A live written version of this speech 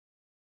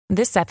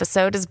This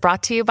episode is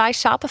brought to you by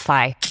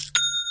Shopify.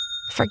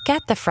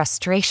 Forget the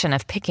frustration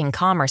of picking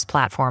commerce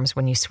platforms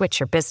when you switch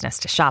your business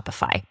to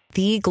Shopify,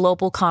 the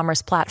global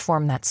commerce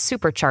platform that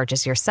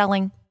supercharges your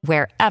selling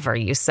wherever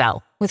you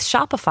sell. With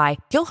Shopify,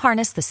 you'll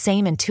harness the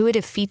same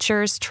intuitive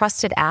features,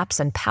 trusted apps,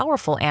 and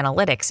powerful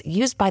analytics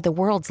used by the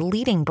world's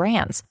leading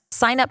brands.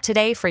 Sign up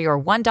today for your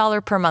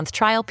 $1 per month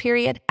trial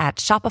period at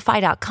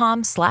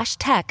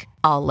shopify.com/tech,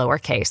 all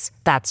lowercase.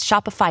 That's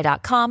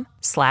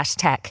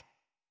shopify.com/tech.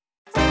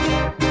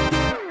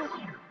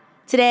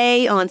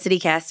 Today on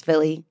CityCast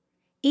Philly,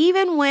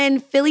 even when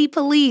Philly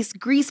police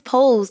grease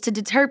poles to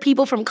deter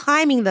people from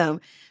climbing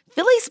them,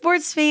 Philly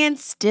sports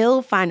fans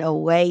still find a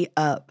way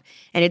up.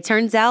 And it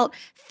turns out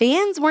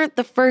fans weren't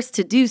the first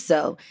to do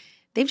so.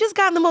 They've just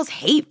gotten the most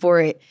hate for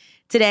it.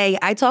 Today,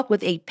 I talk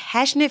with a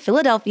passionate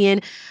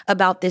Philadelphian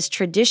about this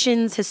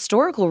tradition's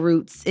historical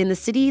roots in the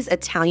city's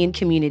Italian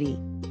community.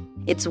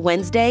 It's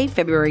Wednesday,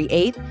 February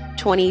 8th,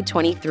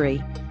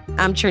 2023.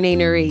 I'm Trinae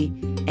Nuri,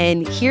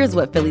 and here's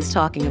what Philly's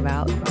talking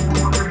about.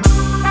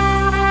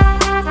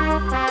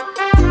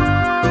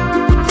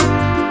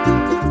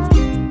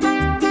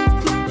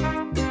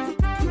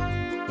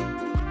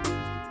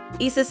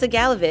 Isa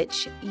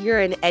Segalovich, you're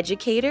an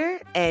educator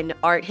and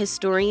art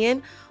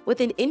historian with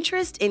an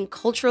interest in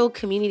cultural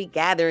community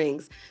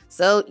gatherings.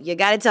 So you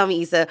gotta tell me,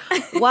 Isa,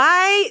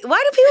 why do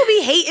people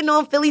be hating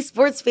on Philly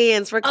sports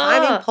fans for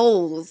climbing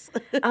poles?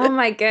 Oh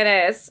my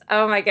goodness.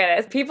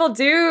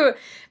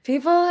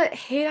 People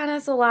hate on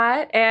us a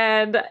lot.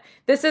 And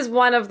this is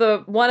one of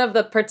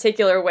the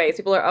particular ways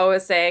people are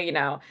always saying,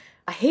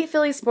 I hate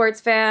Philly sports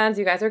fans.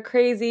 You guys are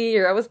crazy.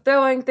 You're always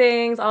throwing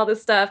things, all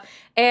this stuff.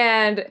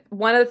 And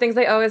one of the things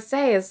they always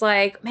say is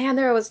like, man,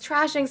 they're always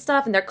trashing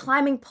stuff and they're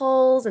climbing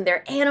poles and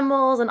they're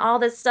animals and all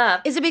this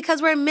stuff. Is it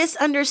because we're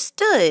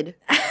misunderstood?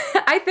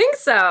 I think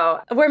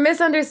so. We're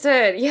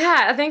misunderstood.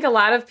 Yeah, I think a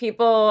lot of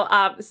people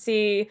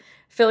see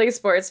Philly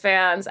sports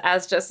fans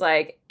as just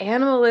like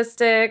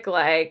animalistic,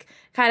 like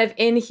kind of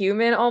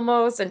inhuman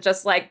almost, and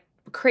just like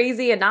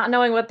crazy and not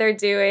knowing what they're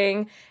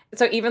doing.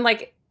 So even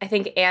like, I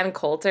think Ann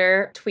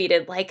Coulter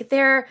tweeted like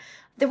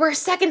they were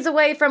seconds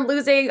away from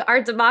losing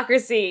our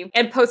democracy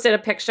and posted a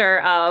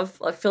picture of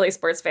Philly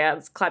sports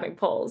fans climbing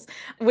poles,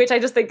 which I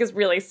just think is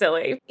really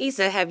silly.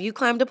 Isa, have you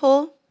climbed a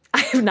pole?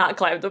 I have not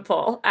climbed a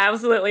pole.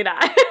 Absolutely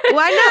not.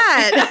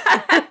 Why not?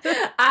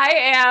 I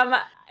am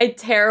a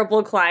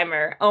terrible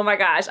climber. Oh my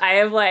gosh. I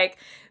have like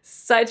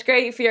such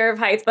great fear of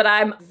heights, but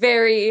I'm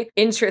very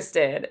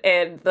interested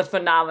in the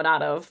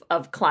phenomenon of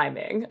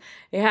climbing.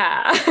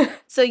 Yeah.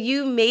 So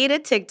you made a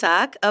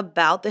TikTok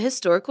about the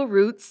historical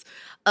roots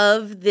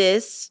of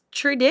this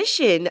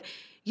tradition.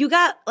 You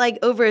got like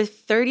over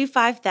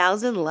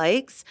 35,000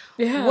 likes.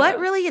 Yeah. What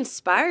really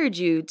inspired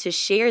you to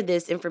share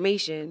this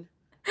information?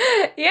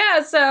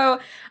 Yeah, so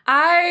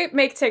I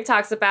make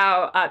TikToks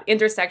about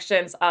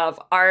intersections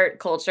of art,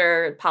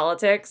 culture,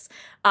 politics,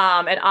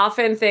 and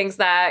often things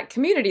that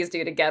communities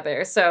do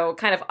together. So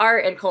kind of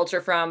art and culture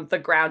from the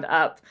ground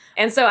up.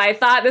 And so I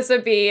thought this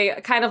would be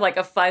kind of like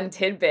a fun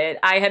tidbit.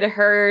 I had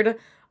heard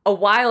a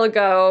while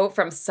ago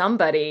from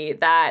somebody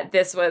that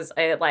this was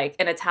an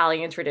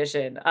Italian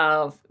tradition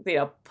of,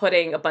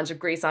 putting a bunch of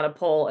grease on a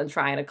pole and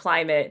trying to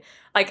climb it.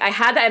 Like I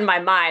had that in my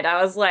mind.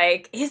 I was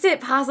like, is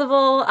it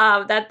possible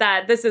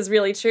that this is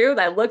really true?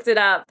 I looked it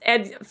up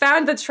and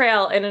found the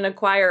trail in an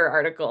Enquirer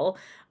article,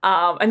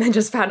 and then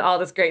just found all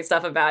this great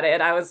stuff about it.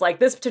 And I was like,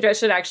 this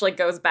tradition actually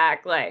goes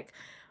back like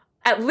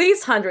at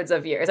least hundreds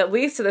of years, at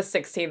least to the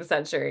 16th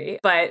century.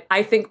 But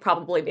I think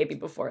probably maybe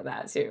before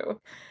that too.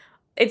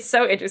 It's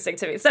so interesting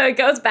to me. So it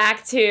goes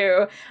back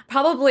to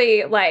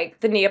probably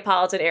like the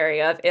Neapolitan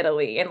area of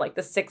Italy in like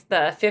the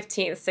 15th,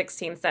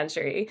 16th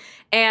century.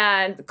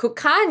 And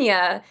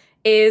Cuccagna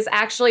is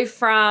actually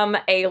from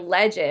a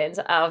legend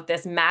of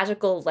this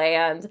magical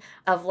land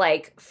of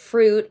like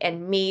fruit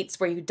and meats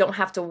where you don't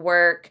have to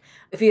work.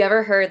 If you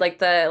ever heard like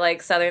the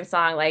like Southern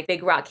song, like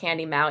Big Rock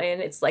Candy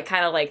Mountain, it's like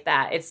kind of like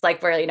that. It's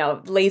like where,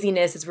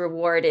 laziness is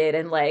rewarded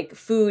and like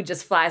food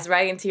just flies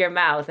right into your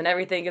mouth and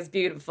everything is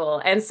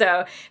beautiful. And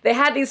so they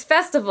had these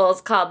festivals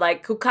called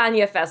like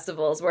Cuccagna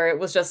festivals where it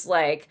was just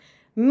like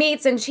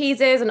meats and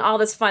cheeses and all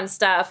this fun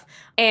stuff.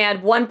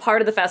 And one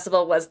part of the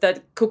festival was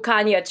the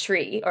Cuccagna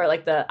tree, or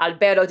like the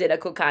Albero della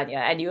Cuccagna,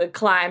 and you would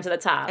climb to the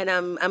top. And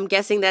I'm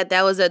guessing that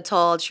was a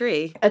tall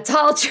tree. A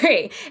tall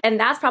tree. And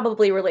that's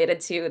probably related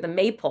to the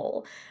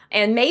maypole.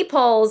 And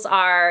maypoles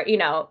are,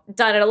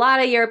 done in a lot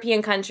of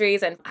European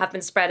countries and have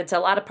been spread into a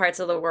lot of parts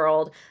of the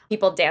world.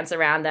 People dance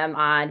around them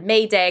on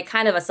May Day,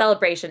 kind of a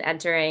celebration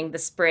entering the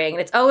spring.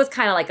 And it's always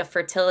kind of like a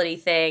fertility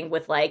thing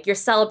with like you're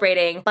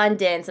celebrating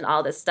abundance and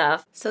all this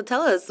stuff. So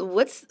tell us,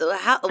 what's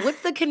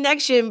the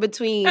connection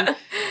between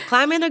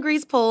climbing a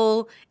grease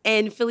pole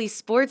and Philly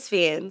sports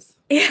fans?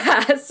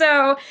 Yeah,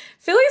 so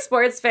Philly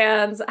sports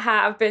fans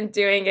have been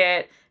doing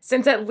it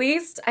since at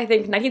least, I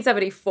think,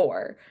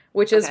 1974,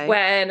 which is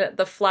when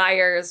the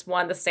Flyers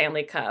won the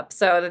Stanley Cup.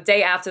 So the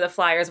day after the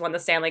Flyers won the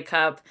Stanley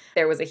Cup,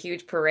 there was a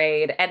huge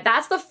parade. And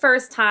that's the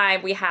first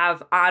time we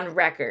have on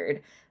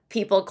record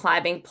people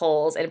climbing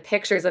poles and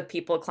pictures of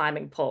people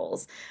climbing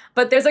poles.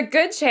 But there's a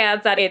good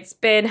chance that it's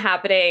been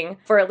happening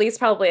for at least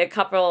probably a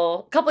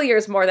couple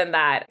years more than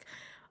that.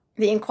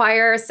 The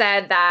Inquirer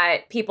said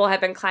that people have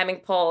been climbing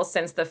poles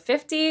since the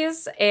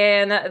 50s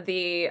in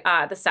the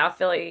South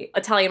Philly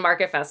Italian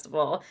Market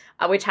Festival,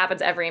 which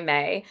happens every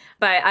May.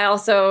 But I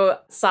also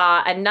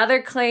saw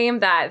another claim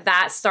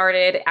that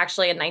started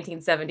actually in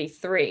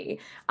 1973,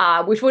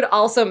 which would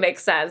also make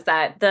sense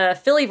that the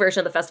Philly version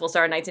of the festival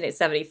started in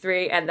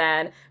 1973, and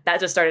then that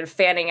just started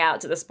fanning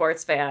out to the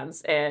sports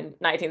fans in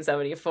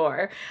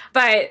 1974.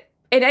 But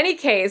in any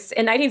case,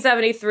 in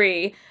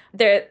 1973,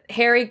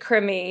 Harry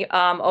Crimi,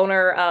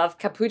 owner of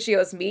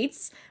Cappuccio's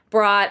Meats,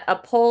 brought a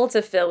pole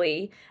to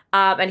Philly,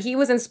 and he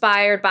was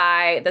inspired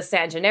by the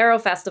San Gennaro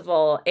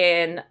Festival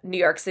in New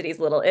York City's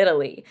Little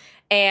Italy.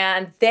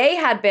 And they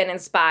had been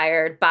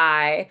inspired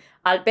by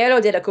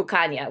Albero della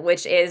Cuccagna,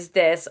 which is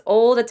this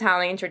old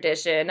Italian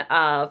tradition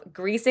of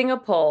greasing a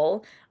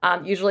pole,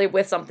 usually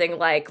with something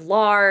like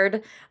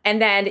lard,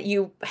 and then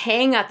you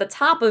hang at the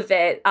top of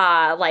it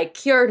like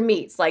cured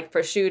meats, like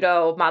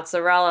prosciutto,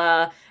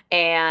 mozzarella,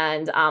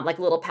 and like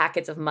little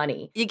packets of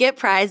money. You get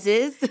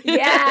prizes.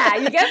 Yeah,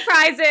 you get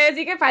prizes.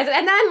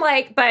 And then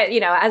but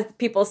as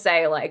people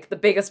say, like the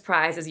biggest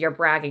prize is your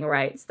bragging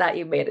rights that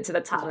you made it to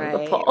the top of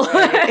the pole.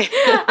 Right.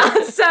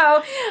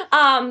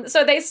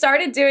 So they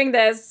started doing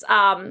this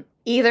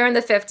either in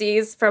the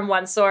 50s from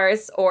one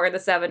source or in the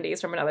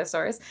 70s from another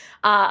source.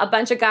 A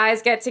bunch of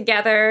guys get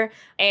together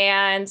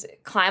and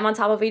climb on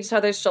top of each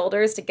other's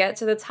shoulders to get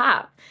to the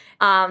top.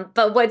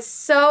 But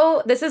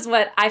this is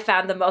what I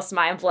found the most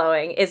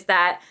mind-blowing, is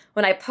that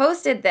when I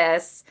posted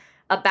this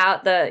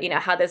about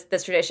how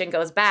this tradition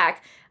goes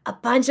back, a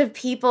bunch of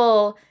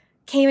people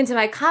came into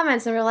my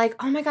comments and were like,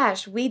 oh my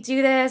gosh, we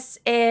do this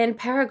in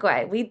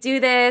Paraguay. We do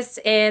this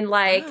in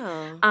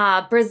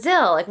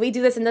Brazil. Like we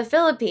do this in the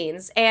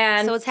Philippines.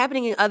 And so it's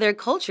happening in other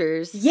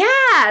cultures.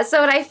 Yeah.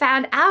 So what I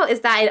found out is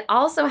that it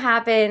also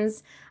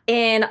happens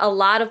in a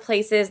lot of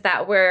places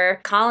that were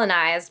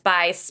colonized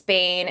by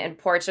Spain and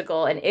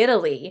Portugal and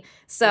Italy.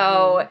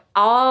 So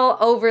all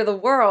over the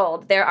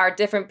world, there are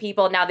different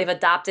people. Now they've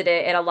adopted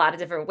it in a lot of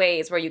different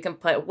ways where you can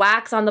put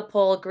wax on the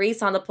pole,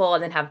 grease on the pole,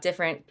 and then have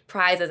different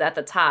prizes at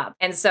the top.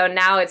 And so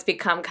now it's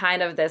become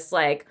kind of this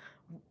like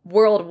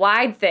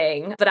worldwide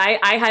thing. But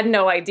I had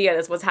no idea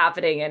this was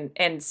happening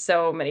in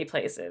so many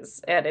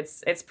places. And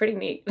it's pretty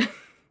neat.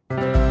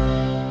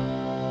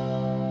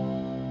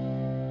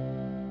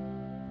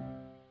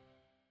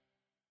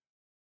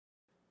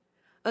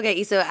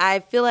 Okay, so I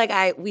feel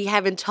like we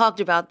haven't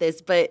talked about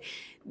this, but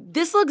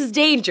this looks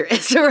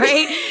dangerous,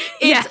 right?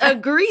 It's a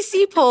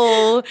greasy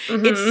pole.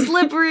 It's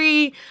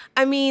slippery.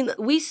 I mean,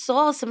 we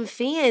saw some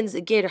fans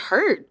get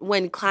hurt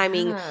when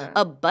climbing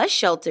a bus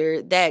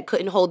shelter that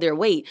couldn't hold their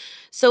weight.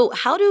 So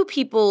how do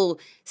people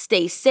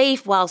stay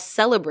safe while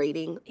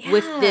celebrating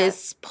with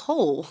this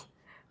pole?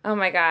 Oh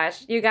my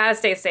gosh. You got to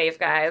stay safe,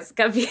 guys.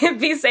 Gotta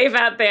be safe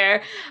out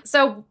there.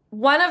 So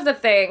one of the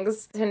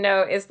things to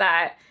note is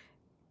that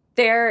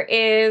there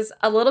is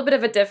a little bit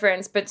of a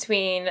difference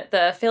between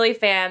the Philly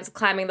fans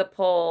climbing the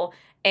pole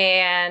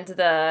and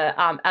the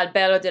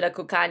Albero della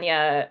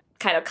Cuccagna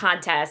kind of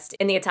contest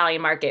in the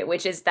Italian market,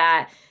 which is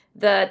that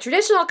the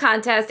traditional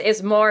contest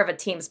is more of a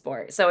team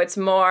sport. So it's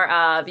more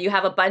of you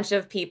have a bunch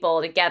of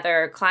people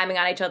together climbing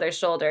on each other's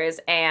shoulders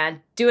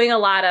and doing a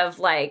lot of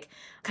like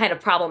kind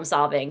of problem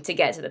solving to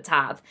get to the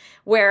top.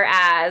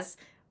 Whereas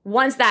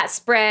once that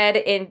spread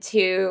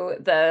into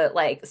the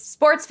like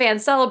sports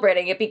fans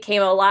celebrating, it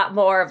became a lot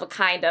more of a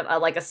kind of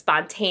like a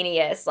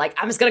spontaneous, like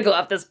I'm just going to go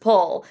up this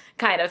pole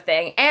kind of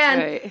thing.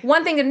 And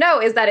one thing to note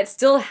is that it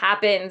still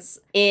happens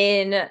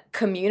in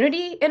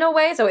community in a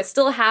way. So it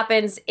still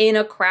happens in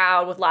a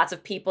crowd with lots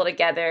of people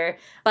together,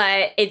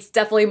 but it's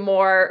definitely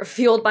more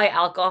fueled by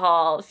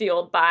alcohol,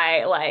 fueled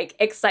by like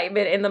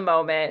excitement in the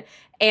moment.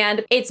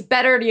 And it's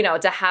better,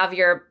 to have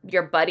your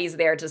buddies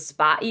there to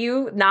spot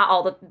you. Not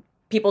all the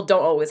people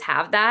don't always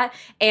have that.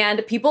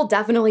 And people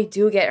definitely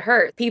do get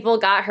hurt. People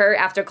got hurt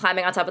after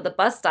climbing on top of the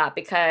bus stop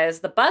because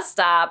the bus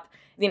stop,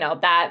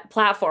 that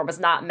platform was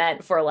not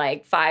meant for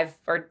like 5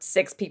 or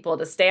 6 people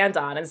to stand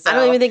on. And so I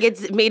don't even think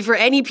it's made for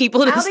any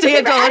people to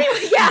stand on.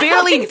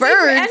 Barely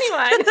birds.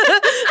 Anyone.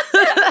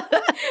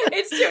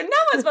 It's true. No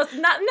one's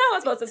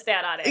supposed to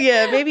stand on it.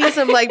 Yeah, maybe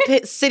some like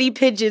city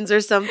pigeons or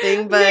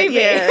something, but maybe.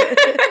 yeah.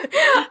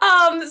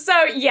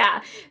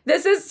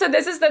 This is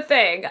the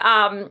thing.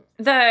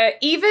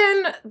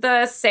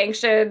 The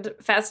sanctioned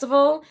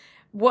festival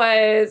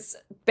was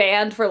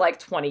banned for like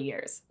 20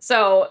 years.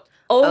 So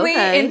only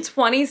in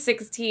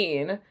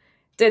 2016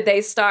 did they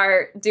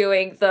start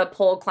doing the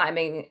pole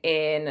climbing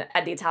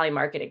at the Italian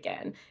market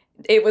again.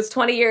 It was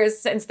 20 years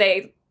since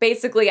they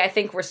basically, I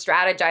think, were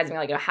strategizing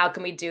like, how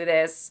can we do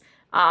this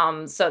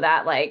so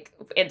that like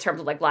in terms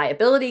of like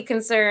liability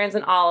concerns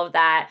and all of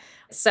that.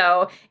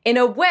 So in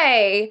a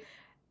way,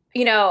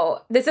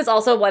 this is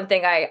also one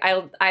thing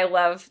I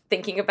love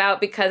thinking about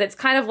because it's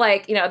kind of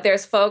like,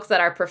 there's folks that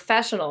are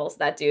professionals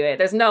that do it.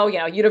 There's no,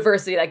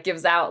 university that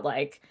gives out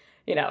like,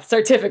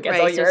 certificates.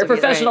 Right, Oh, you're a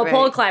professional right.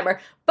 pole climber.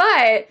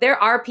 But there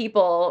are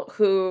people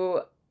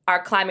who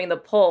are climbing the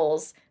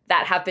poles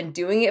that have been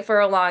doing it for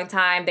a long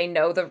time. They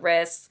know the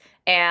risks,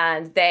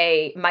 and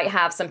they might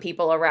have some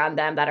people around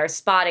them that are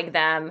spotting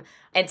them.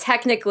 And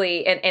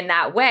technically, in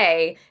that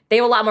way, they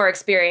have a lot more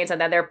experience, and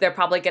then they're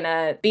probably going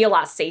to be a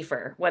lot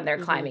safer when they're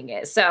climbing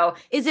it. So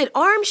is it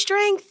arm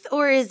strength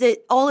or is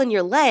it all in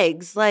your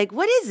legs? Like,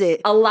 what is it?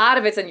 a lot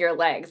of it's in your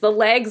legs. The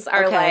legs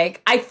are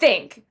like, I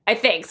think.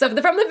 So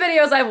from the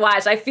videos I've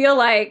watched, I feel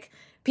like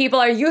people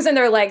are using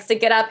their legs to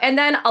get up. And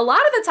then a lot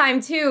of the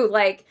time, too,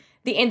 like,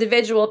 the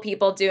individual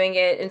people doing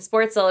it in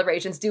sports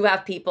celebrations do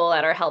have people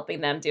that are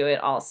helping them do it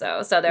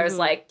also. So there's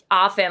like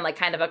often like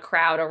kind of a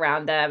crowd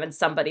around them, and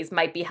somebody's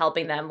might be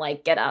helping them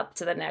like get up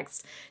to the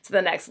next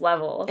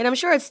level. And I'm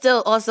sure it's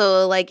still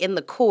also like in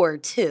the core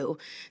too.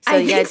 So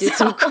you gotta do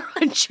some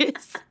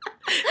crunches.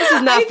 This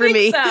is not for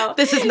me. So.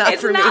 This is not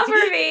for me. It's not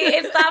for me.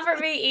 It's not for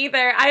me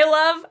either. I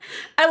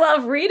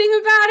love reading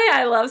about it.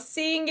 I love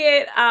seeing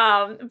it.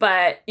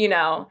 But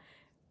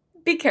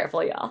be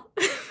careful, y'all.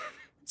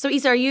 So,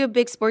 Issa, are you a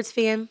big sports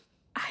fan?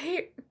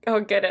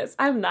 Oh, goodness.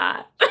 I'm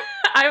not.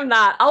 I'm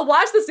not. I'll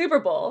watch the Super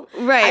Bowl.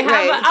 Right.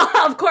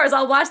 Of course,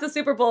 I'll watch the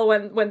Super Bowl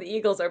when the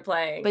Eagles are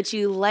playing. But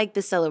you like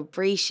the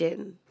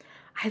celebration.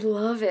 I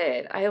love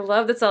it. I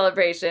love the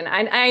celebration.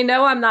 I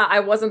know I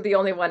wasn't the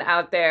only one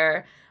out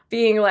there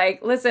being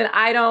like, listen,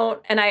 I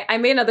don't, and I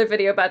made another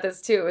video about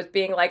this too, with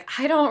being like,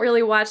 I don't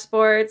really watch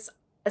sports.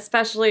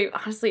 Especially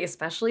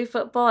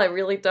football. I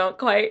really don't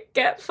quite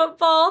get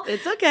football.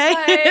 It's okay.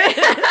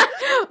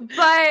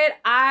 But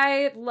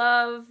I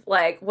love,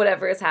 like,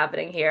 whatever is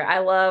happening here. I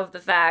love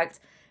the fact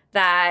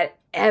that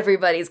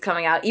everybody's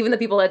coming out, even the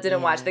people that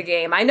didn't watch the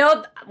game. I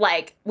know,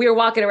 like, we were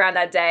walking around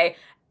that day.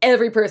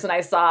 Every person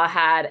I saw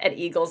had an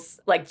Eagles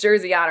like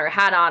jersey on or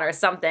hat on or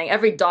something.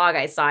 Every dog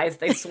I saw,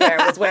 they swear,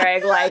 was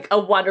wearing like a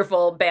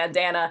wonderful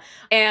bandana.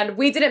 And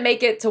we didn't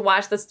make it to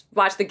watch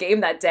the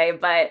game that day,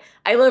 but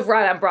I live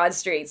right on Broad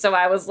Street, so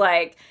I was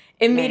like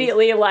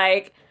immediately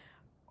like,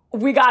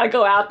 we got to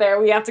go out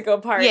there. We have to go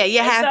party. Yeah,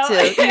 you have to.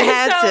 You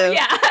have to.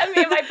 Yeah,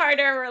 me and my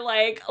partner were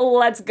like,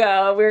 let's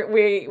go.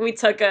 We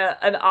took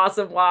an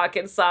awesome walk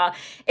and saw.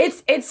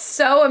 It's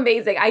so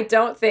amazing. I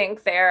don't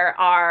think there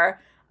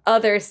are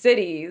other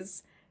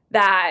cities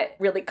that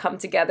really come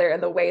together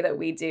in the way that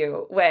we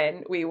do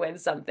when we win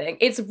something.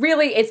 It's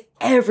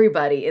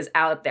everybody is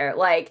out there,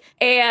 like,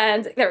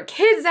 and there were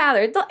kids out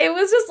there. It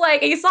was just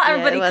like, you saw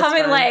everybody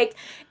coming, like,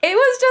 it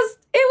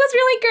was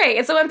really great.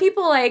 And so when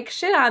people like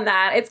shit on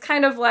that, it's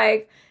kind of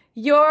like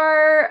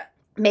you're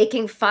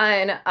making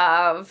fun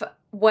of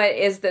what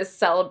is this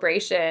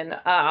celebration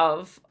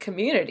of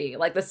community,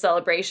 like the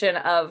celebration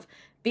of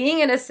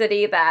being in a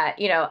city that,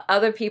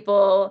 other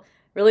people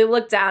really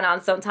look down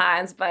on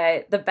sometimes,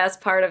 but the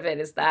best part of it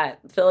is that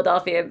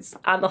Philadelphians,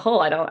 on the whole,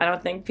 I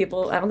don't think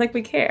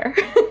we care.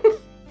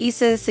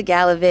 Issa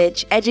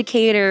Segalovich,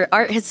 educator,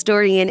 art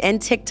historian, and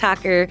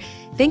TikToker,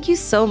 thank you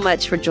so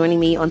much for joining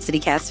me on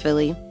CityCast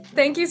Philly.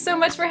 Thank you so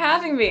much for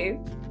having me.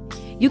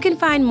 You can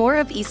find more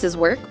of Issa's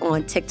work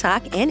on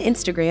TikTok and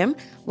Instagram.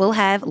 We'll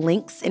have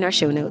links in our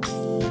show notes.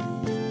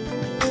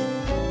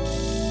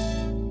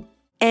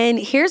 And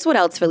here's what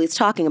else Philly's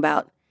talking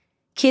about.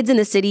 Kids in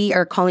the city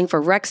are calling for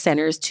rec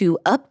centers to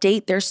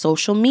update their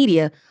social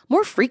media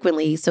more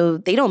frequently so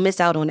they don't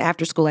miss out on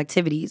after-school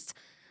activities.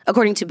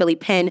 According to Billy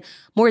Penn,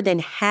 more than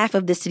half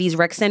of the city's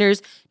rec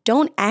centers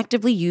don't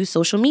actively use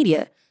social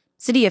media.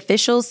 City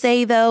officials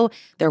say, though,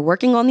 they're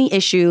working on the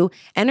issue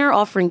and are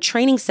offering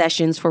training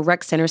sessions for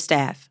rec center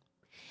staff.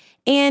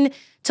 And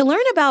to learn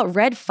about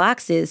red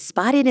foxes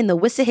spotted in the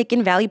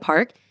Wissahickon Valley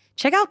Park,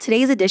 check out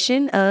today's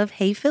edition of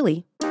Hey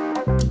Philly.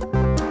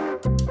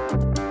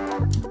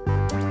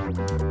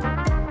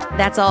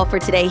 That's all for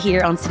today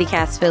here on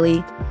CityCast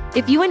Philly.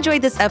 If you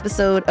enjoyed this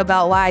episode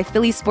about why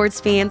Philly sports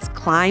fans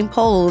climb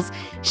poles,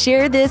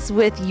 share this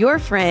with your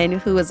friend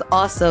who is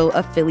also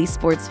a Philly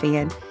sports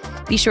fan.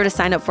 Be sure to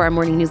sign up for our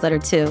morning newsletter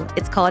too.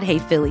 It's called Hey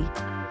Philly.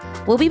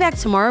 We'll be back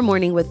tomorrow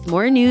morning with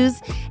more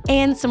news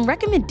and some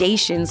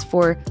recommendations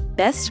for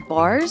best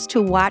bars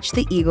to watch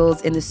the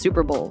Eagles in the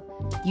Super Bowl.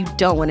 You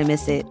don't want to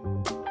miss it.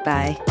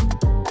 Bye.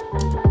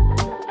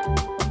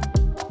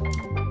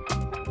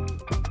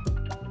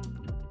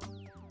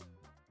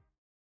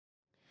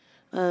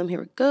 Here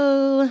we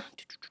go.